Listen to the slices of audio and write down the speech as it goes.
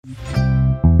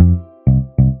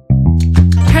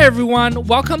Hey everyone,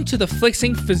 welcome to the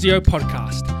Flexing Physio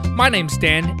podcast. My name's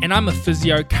Dan and I'm a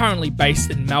physio currently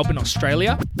based in Melbourne,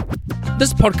 Australia.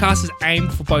 This podcast is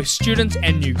aimed for both students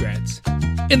and new grads.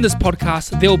 In this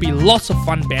podcast, there will be lots of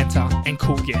fun banter and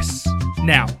cool guests.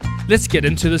 Now, let's get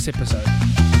into this episode.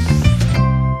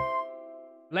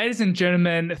 Ladies and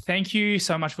gentlemen, thank you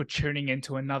so much for tuning in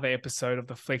to another episode of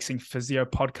the Flexing Physio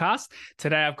podcast.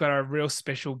 Today, I've got a real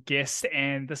special guest,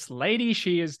 and this lady,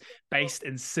 she is based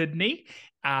in Sydney.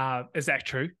 Is that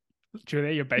true?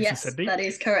 Julia, you're based in Sydney? Yes, that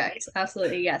is correct.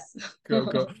 Absolutely, yes.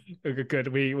 Good.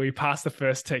 We passed the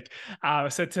first tick.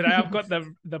 So today I've got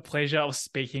the pleasure of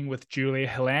speaking with Julia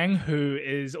Hlaing, who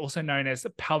is also known as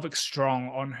Pelvic Strong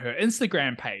on her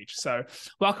Instagram page. So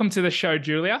welcome to the show,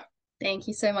 Julia. Thank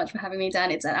you so much for having me, Dan.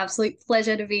 It's an absolute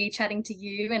pleasure to be chatting to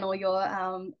you and all your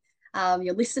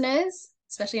listeners,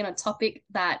 especially on a topic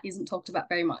that isn't talked about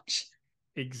very much.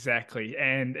 Exactly.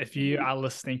 And if you are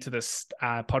listening to this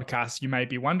podcast, you may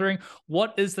be wondering,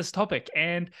 what is this topic?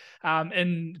 And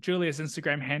in Julia's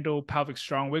Instagram handle, Pelvic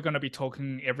Strong, we're going to be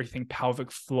talking everything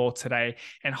pelvic floor today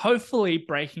and hopefully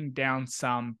breaking down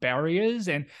some barriers.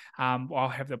 And I'll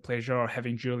have the pleasure of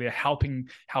having Julia helping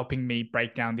me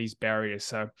break down these barriers.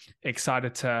 So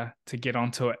excited to get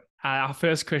onto it. Our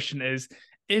first question is,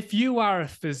 if you are a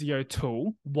physio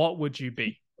tool, what would you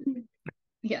be?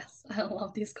 Yes, I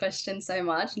love this question so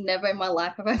much. Never in my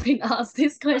life have I been asked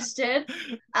this question.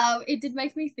 It did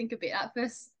make me think a bit. At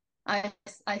first, I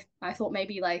thought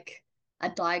maybe like a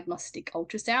diagnostic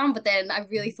ultrasound, but then I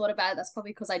really thought about it. That's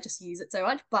probably because I just use it so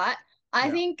much. But I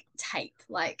think tape.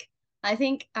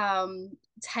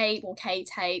 Tape or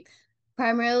K-tape,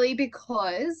 primarily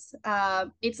because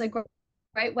it's a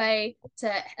great way to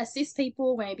assist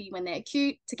people maybe when they're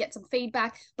acute to get some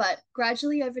feedback, but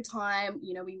gradually over time,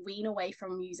 we wean away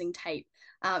from using tape.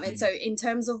 And so in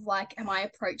terms of like my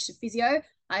approach to physio,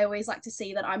 I always like to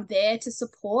see that I'm there to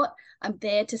support, I'm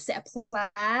there to set a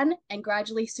plan, and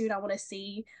gradually soon I want to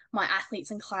see my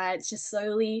athletes and clients just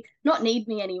slowly not need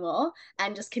me anymore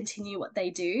and just continue what they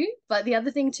do. But the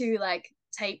other thing too, like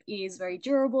tape is very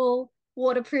durable,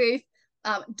 waterproof,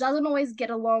 doesn't always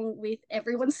get along with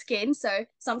everyone's skin. So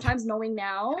sometimes knowing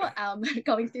now,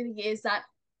 going through the years that,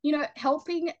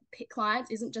 helping clients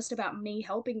isn't just about me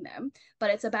helping them, but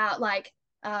it's about like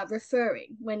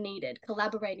referring when needed,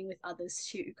 collaborating with others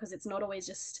too, because it's not always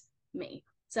just me.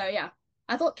 So yeah,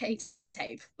 I thought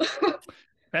K-tape.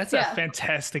 That's a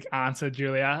fantastic answer,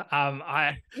 Julia.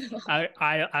 I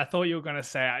thought you were going to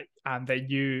say that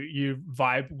you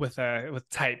vibe with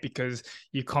tape because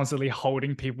you're constantly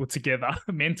holding people together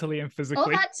mentally and physically.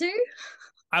 Oh, that too.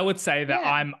 I would say that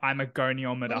I'm a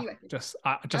goniometer,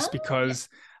 just because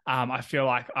I feel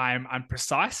like I'm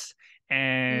precise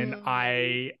and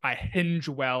I hinge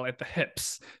well at the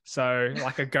hips. So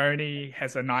like a goni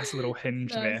has a nice little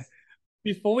hinge there.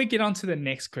 Before we get on to the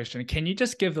next question, can you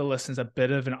just give the listeners a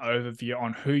bit of an overview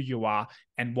on who you are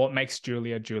and what makes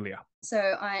Julia Julia? So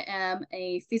I am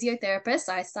a physiotherapist.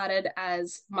 I started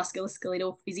as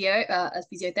musculoskeletal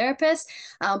physiotherapist,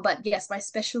 but yes, my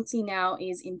specialty now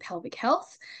is in pelvic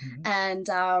health. And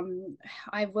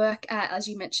I work at, as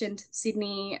you mentioned,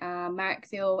 Sydney,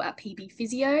 Marrickville at PB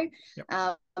Physio,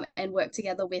 and work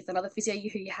together with another physio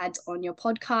who you had on your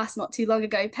podcast not too long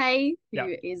ago, Pay,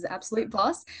 who is absolute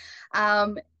boss.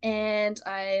 And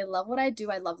I love what I do.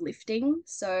 I love lifting.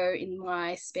 So in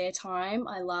my spare time,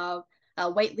 I love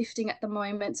weightlifting at the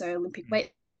moment, so Olympic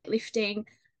weightlifting,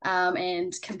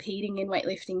 and competing in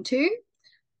weightlifting too.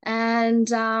 And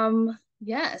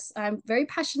yes, I'm very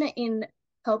passionate in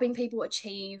helping people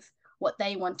achieve what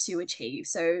they want to achieve.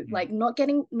 So like not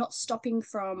stopping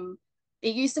from,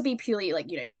 it used to be purely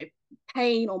like,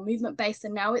 pain or movement based,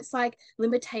 and now it's like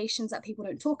limitations that people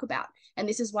don't talk about. And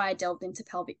this is why I delved into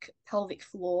pelvic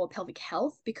floor, pelvic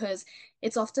health, because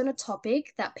it's often a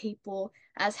topic that people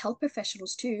as health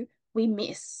professionals too, we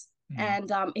miss.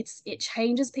 And it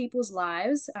changes people's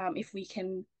lives if we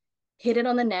can hit it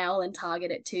on the nail and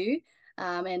target it too.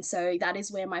 And so that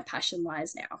is where my passion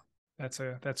lies now.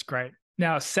 That's great.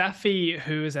 Now, Safi,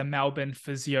 who is a Melbourne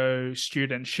physio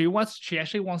student, she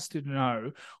actually wants to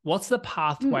know, what's the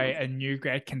pathway a new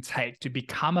grad can take to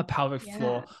become a pelvic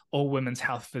floor or women's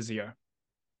health physio?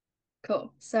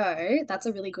 Cool. So that's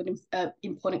a really good,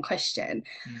 important question.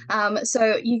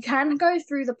 So you can go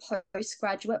through the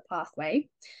postgraduate pathway.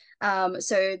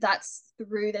 So that's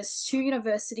there's two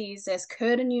universities. There's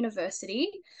Curtin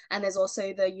University and there's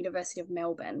also the University of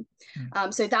Melbourne.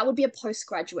 So that would be a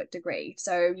postgraduate degree.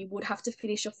 So you would have to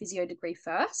finish your physio degree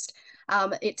first.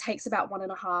 It takes about one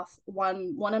and a half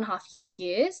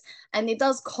years, and it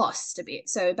does cost a bit,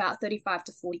 so about 35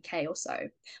 to 40K or so.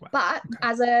 Wow. But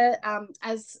Okay.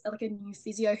 as like a new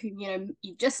physio who, you know,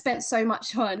 you've just spent so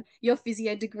much on your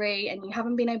physio degree and you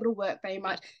haven't been able to work very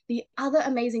much, the other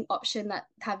amazing option that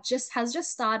has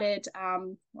just started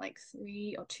like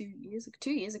 2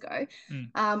 years ago.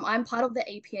 I'm part of the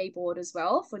APA board as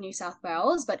well for New South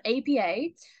Wales, but APA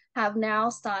have now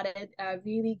started a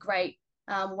really great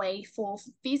way for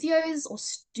physios or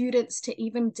students to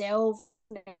even delve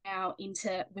now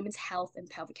into women's health and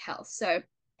pelvic health. So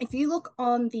if you look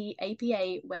on the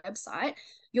APA website,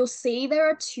 you'll see there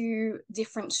are two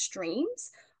different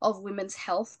streams of women's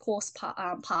health course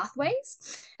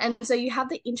pathways. And so you have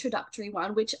the introductory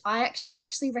one, which I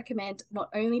actually recommend not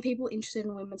only people interested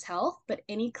in women's health, but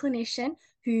any clinician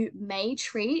who may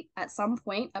treat at some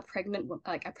point a pregnant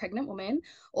woman,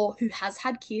 or who has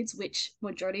had kids, which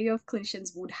majority of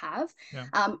clinicians would have.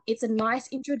 Yeah. It's a nice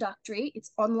introductory.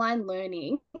 It's online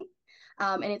learning.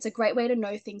 And it's a great way to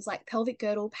know things like pelvic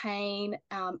girdle pain,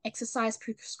 exercise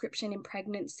prescription in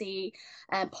pregnancy,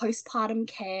 postpartum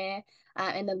care,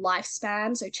 and the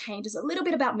lifespan. So changes a little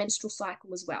bit about menstrual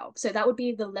cycle as well. So that would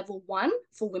be the level 1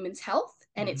 for women's health,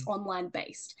 and it's online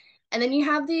based. And then you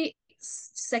have the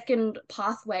second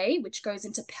pathway, which goes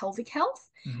into pelvic health.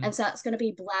 And so that's going to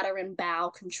be bladder and bowel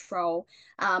control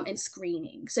and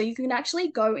screening. So you can actually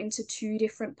go into two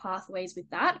different pathways with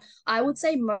that. I would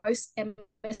say most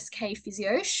MSK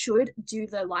physios should do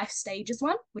the life stages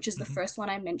one, which is the first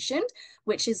one I mentioned,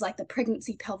 which is like the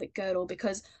pregnancy pelvic girdle,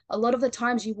 because a lot of the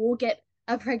times you will get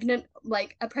a pregnant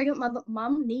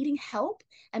mum needing help,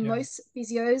 and most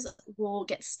physios will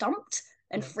get stumped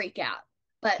and freak out.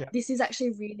 But this is actually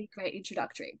a really great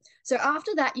introductory. So after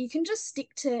that, you can just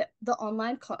stick to the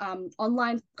online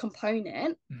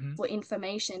component for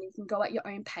information. You can go at your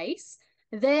own pace.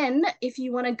 Then if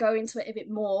you want to go into it a bit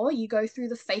more, you go through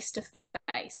the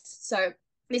face-to-face. So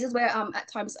this is where at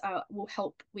times will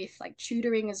help with like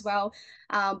tutoring as well.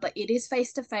 But it is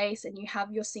face-to-face, and you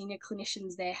have your senior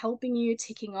clinicians there helping you,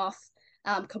 ticking off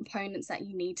components that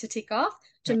you need to tick off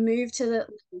to move to the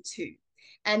level 2.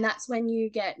 And that's when you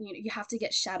have to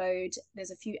get shadowed. There's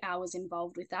a few hours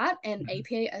involved with that. And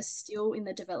APA are still in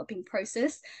the developing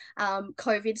process.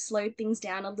 COVID slowed things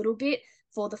down a little bit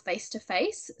for the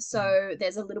face-to-face. So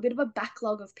there's a little bit of a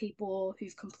backlog of people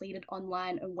who've completed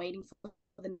online and waiting for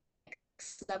the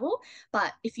next level.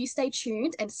 But if you stay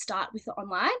tuned and start with the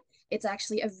online, it's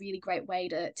actually a really great way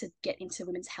to get into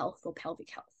women's health or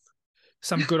pelvic health.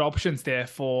 Some good options there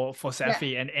for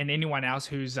Safi and anyone else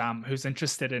who's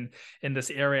interested in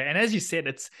this area. And as you said,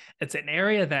 it's an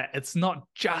area that it's not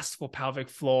just for pelvic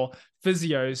floor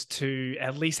physios to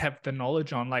at least have the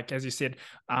knowledge on. Like, as you said,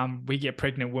 we get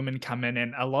pregnant women come in,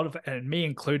 and a lot of, and me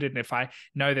included, if I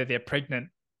know that they're pregnant,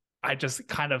 I just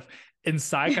kind of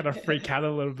inside kind of freak out a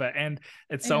little bit. And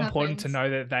it's so important to know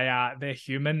that they're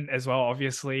human as well,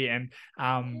 obviously. And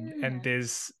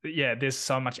there's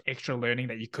so much extra learning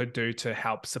that you could do to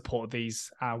help support these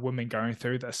women going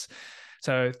through this.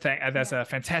 So that's a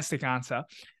fantastic answer.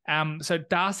 So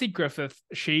Darcy Griffith,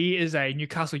 she is a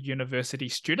Newcastle University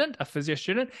student, a physio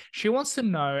student. She wants to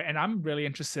know, and I'm really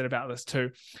interested about this too,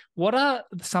 what are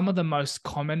some of the most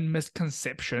common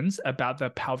misconceptions about the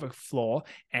pelvic floor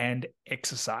and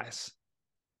exercise?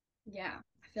 Yeah,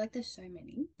 I feel like there's so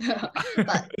many.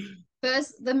 But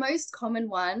first, the most common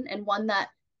one, and one that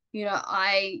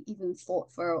I even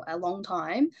thought for a long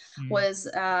time, was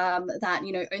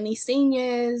that, only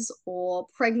seniors or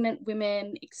pregnant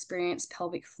women experience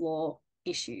pelvic floor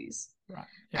issues. Right.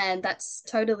 And that's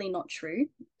totally not true.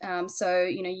 So,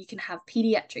 you can have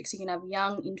pediatrics, you can have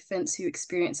young infants who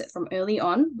experience it from early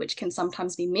on, which can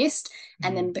sometimes be missed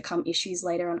and then become issues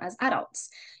later on as adults.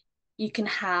 You can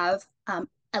have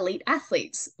elite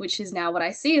athletes, which is now what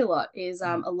I see a lot, is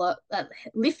a lot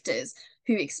lifters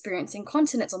who experience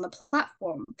incontinence on the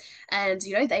platform, and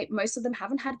most of them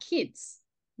haven't had kids,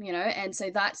 and so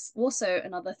that's also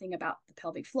another thing about the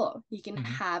pelvic floor. You can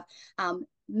have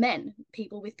men,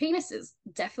 people with penises,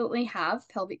 definitely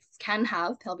can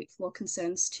have pelvic floor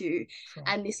concerns too. Sure.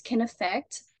 And this can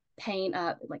affect pain,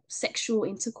 like sexual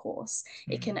intercourse.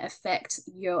 It can affect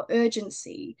your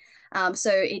urgency.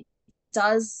 So it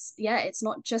does, it's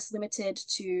not just limited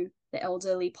to the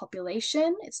elderly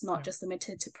population. It's not just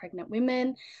limited to pregnant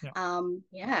women.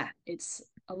 It's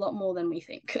a lot more than we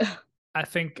think. I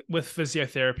think with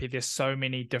physiotherapy, there's so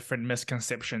many different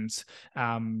misconceptions,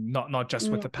 not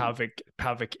just with the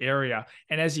pelvic area.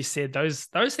 And as you said, those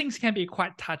things can be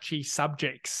quite touchy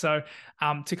subjects. So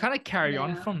to kind of carry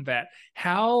on from that,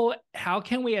 how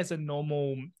can we, as a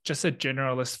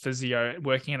generalist physio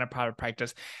working in a private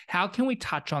practice, how can we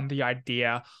touch on the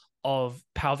idea of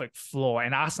pelvic floor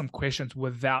and ask some questions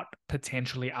without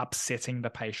potentially upsetting the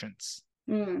patients?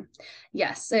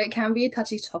 Yes, so it can be a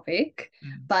touchy topic,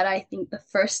 but I think the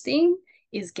first thing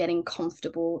is getting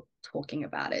comfortable talking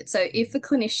about it. So if a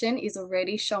clinician is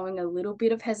already showing a little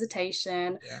bit of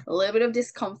hesitation, a little bit of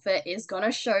discomfort, is going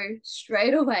to show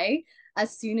straight away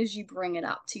as soon as you bring it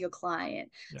up to your client.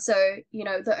 So, you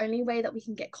know, the only way that we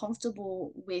can get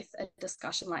comfortable with a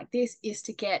discussion like this is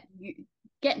to get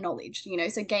knowledge, you know,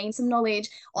 so gain some knowledge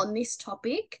on this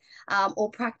topic, or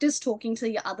practice talking to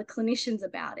your other clinicians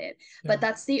about it. But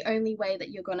that's the only way that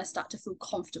you're going to start to feel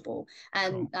comfortable.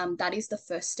 And that is the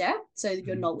first step. So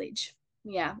your knowledge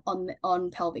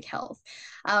on pelvic health.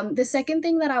 The second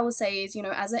thing that I will say is, you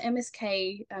know, as an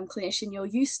MSK clinician, you're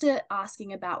used to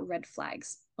asking about red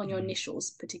flags on your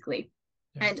initials particularly.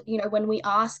 And, you know, when we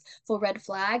ask for red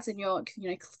flags and you're,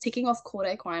 you know, ticking off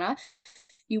cauda equina,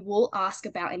 you will ask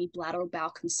about any bladder or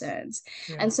bowel concerns.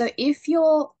 And so if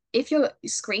you're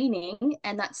screening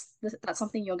and that's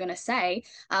something you're going to say,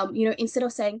 you know, instead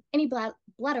of saying any bladder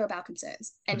or bowel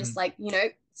concerns and just like, you know,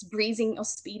 breezing or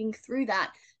speeding through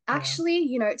that, actually,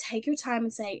 you know, take your time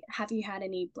and say, have you had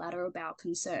any bladder or bowel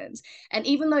concerns? And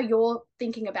even though you're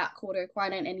thinking about cauda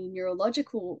equina and any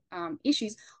neurological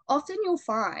issues, often you'll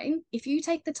find if you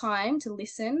take the time to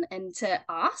listen and to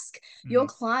ask, your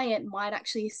client might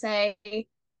actually say,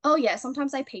 oh yeah,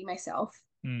 sometimes I pee myself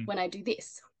when I do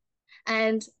this.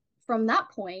 And from that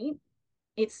point,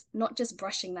 it's not just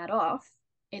brushing that off.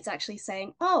 It's actually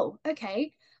saying, oh,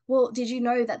 okay, well, did you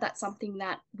know that that's something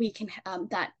that we can,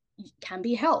 that can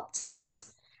be helped?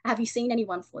 Have you seen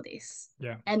anyone for this?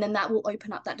 And then that will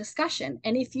open up that discussion.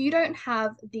 And if you don't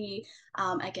have the,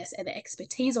 I guess, the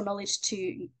expertise or knowledge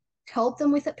to help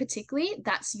them with it particularly,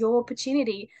 that's your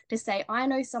opportunity to say, I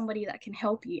know somebody that can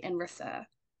help you, and refer.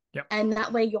 And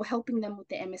that way you're helping them with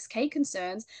their MSK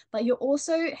concerns, but you're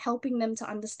also helping them to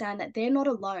understand that they're not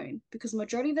alone, because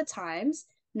majority of the times,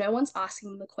 no one's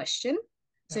asking them the question.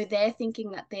 So they're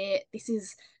thinking that this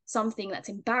is something that's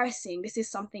embarrassing. This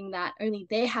is something that only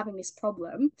they're having this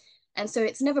problem. And so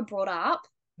it's never brought up.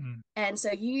 And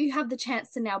so you have the chance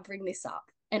to now bring this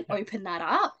up and open that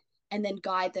up and then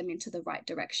guide them into the right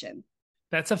direction.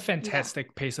 That's a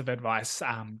fantastic piece of advice,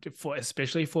 for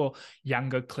especially for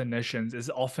younger clinicians. Is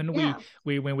often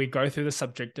we when we go through the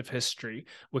subjective history,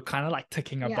 we're kind of like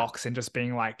ticking a box and just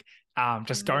being like,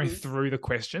 just going through the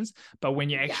questions. But when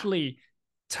you actually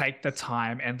take the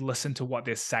time and listen to what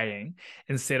they're saying,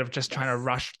 instead of just trying to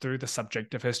rush through the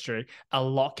subjective history, a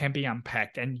lot can be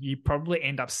unpacked, and you probably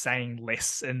end up saying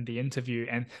less in the interview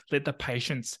and let the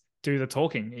patients do the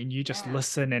talking, and you just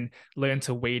listen and learn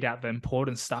to weed out the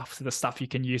important stuff, so the stuff you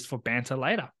can use for banter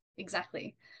later.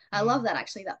 Exactly. I love that,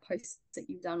 actually, that post that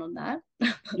you've done on that.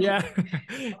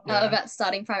 About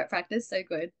starting private practice. So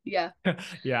good.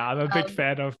 I'm a big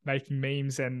fan of making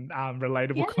memes and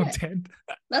relatable content.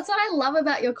 That's what I love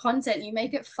about your content. You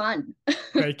make it fun.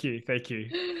 Thank you. I think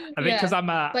because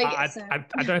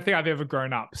I don't think I've ever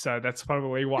grown up, so that's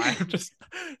probably why I'm just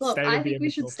look, I think we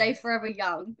should stay forever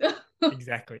young.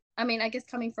 Exactly. I mean, I guess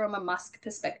coming from a Musk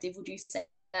perspective, would you say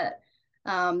that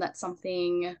that's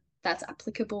something that's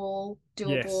applicable,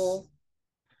 doable?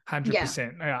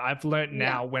 100%. I've learned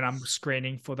now when I'm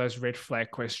screening for those red flag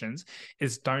questions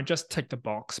is don't just tick the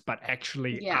box, but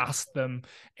actually ask them.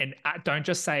 And don't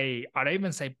just say, I don't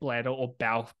even say bladder or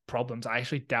bowel problems. I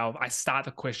actually I start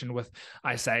the question with,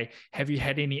 I say, have you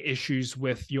had any issues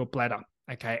with your bladder?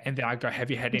 Okay. And then I go, have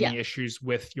you had any issues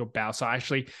with your bowel? So I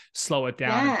actually slow it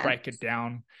down and break it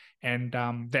down. And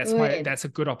that's a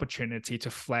good opportunity to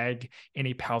flag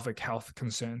any pelvic health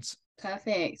concerns.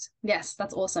 Perfect. Yes,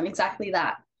 that's awesome. Exactly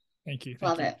that. Thank you.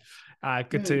 Love it.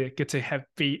 Good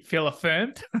to feel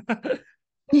affirmed.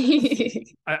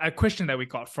 A question that we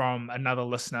got from another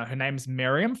listener. Her name's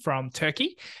Miriam from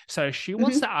Turkey. So she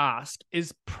wants to ask,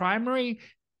 is primary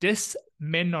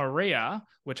dysmenorrhea,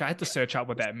 which I had to search up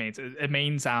what that means. It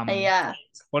means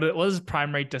what does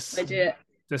primary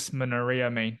dysmenorrhea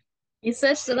mean? You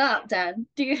searched it up, Dan.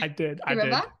 I did.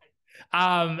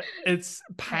 It's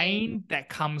pain that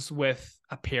comes with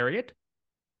a period.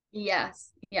 Yes.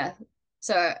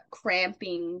 So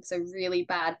cramping, so really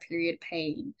bad period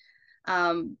pain.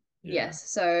 Yes.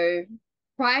 So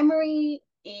primary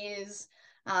is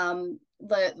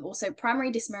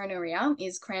primary dysmenorrhea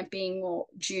is cramping or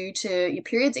due to your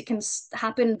periods. It can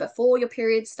happen before your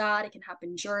periods start. It can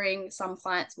happen during. Some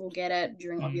clients will get it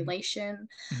during ovulation.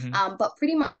 But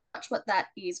pretty much what that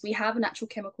is, we have a natural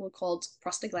chemical called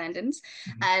prostaglandins,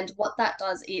 and what that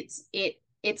does,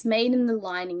 it's made in the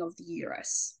lining of the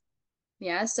uterus.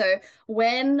 Yeah, so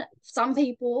when some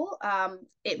people,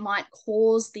 it might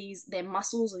cause their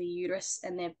muscles of the uterus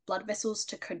and their blood vessels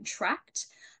to contract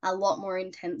a lot more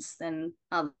intense than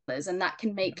others. And that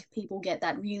can make people get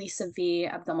that really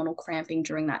severe abdominal cramping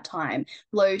during that time,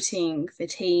 bloating,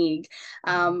 fatigue.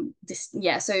 So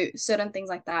certain things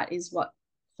like that is what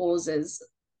causes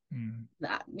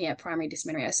that, primary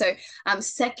dysmenorrhea. So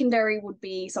secondary would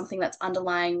be something that's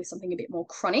underlying with something a bit more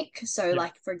chronic. So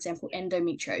like, for example,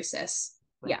 endometriosis.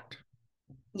 Right.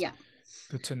 Yeah.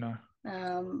 Good to know.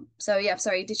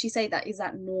 Sorry, did she say that? Is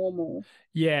that normal?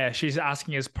 Yeah, she's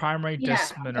asking, is primary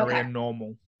dysmenorrhea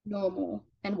normal? Normal,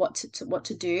 and what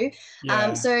to do.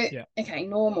 Okay,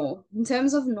 normal. In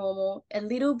terms of normal, a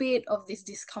little bit of this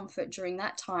discomfort during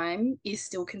that time is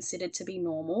still considered to be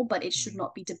normal, but it should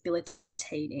not be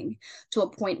debilitating to a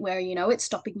point where, it's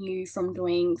stopping you from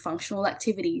doing functional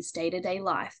activities, day-to-day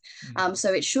life.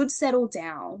 So it should settle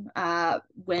down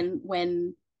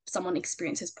when someone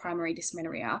experiences primary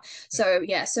dysmenorrhea. So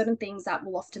certain things that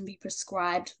will often be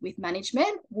prescribed with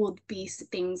management would be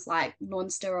things like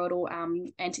non-steroidal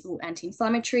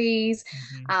anti-inflammatories.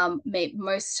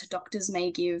 Most doctors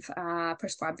may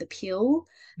prescribe the pill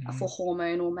for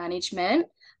hormonal management.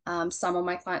 Some of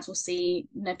my clients will see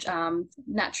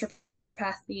naturopathy,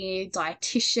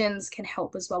 dietitians can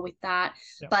help as well with that.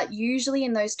 But usually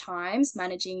in those times,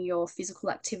 managing your physical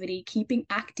activity, keeping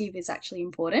active is actually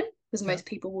important, because most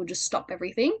people will just stop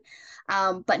everything,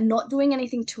 but not doing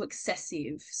anything too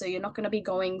excessive. So you're not going to be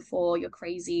going for your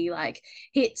crazy like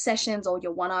HIIT sessions or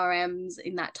your 1RMs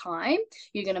in that time.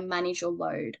 You're going to manage your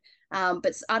load.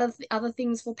 But other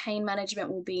things for pain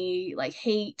management will be like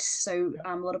heat. So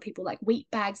a lot of people like wheat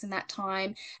bags in that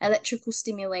time, electrical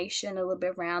stimulation, a little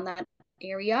bit around that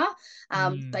area.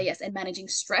 But yes, and managing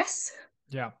stress.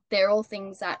 They're all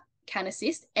things that can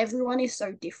assist. Everyone is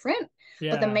so different.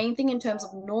 But the main thing in terms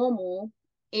of normal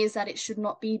is that it should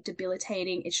not be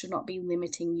debilitating. It should not be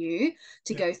limiting you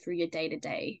to go through your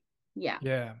day-to-day.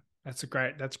 Yeah. That's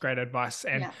great advice.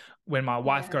 And when my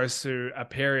wife goes through a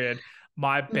period,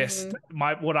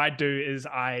 what I do is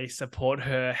I support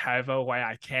her however way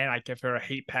I can. I give her a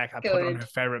heat pack, I put on her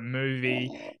favorite movie,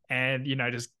 and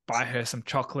just buy her some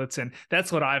chocolates. And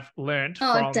that's what I've learned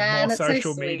from more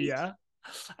social media.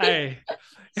 Hey,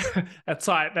 that's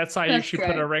how you should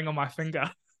put a ring on my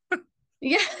finger.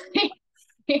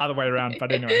 Other way around,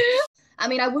 but anyway. I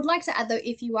mean, I would like to add though,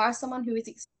 if you are someone who is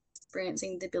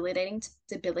experiencing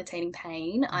debilitating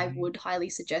pain, I would highly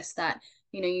suggest that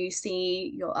you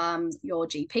see your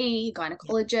GP,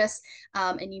 gynecologist,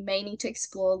 and you may need to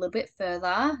explore a little bit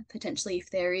further, potentially if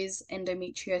there is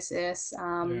endometriosis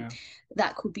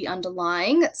that could be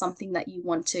underlying. That's something that you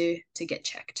want to get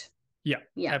checked. Yeah,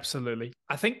 absolutely.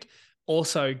 I think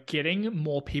also getting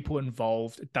more people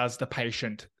involved does the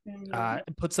patient,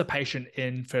 it puts the patient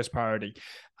in first priority.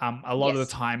 A lot of the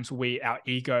times our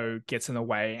ego gets in the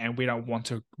way and we don't want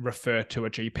to refer to a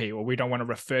GP, or we don't want to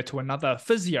refer to another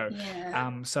physio.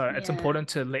 So it's important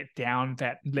to let down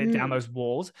those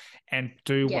walls and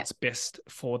do what's best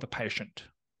for the patient.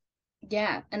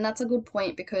 Yeah, and that's a good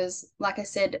point, because like I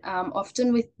said,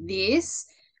 often with this,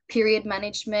 period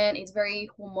management is very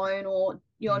hormonal.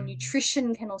 Your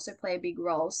nutrition can also play a big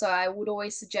role. So I would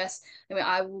always suggest,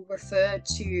 I will refer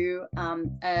to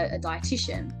a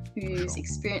dietitian who's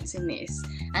experiencing this,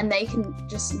 and they can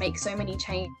just make so many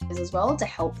changes as well to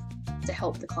help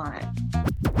the client.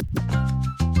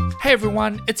 Hey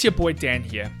everyone, it's your boy Dan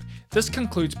here. This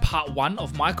concludes part 1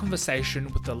 of my conversation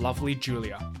with the lovely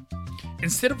Julia.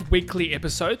 Instead of weekly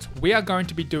episodes, we are going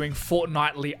to be doing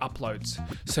fortnightly uploads.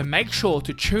 So make sure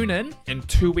to tune in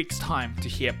 2 weeks' time to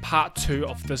hear part 2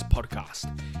 of this podcast.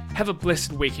 Have a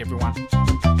blessed week, everyone.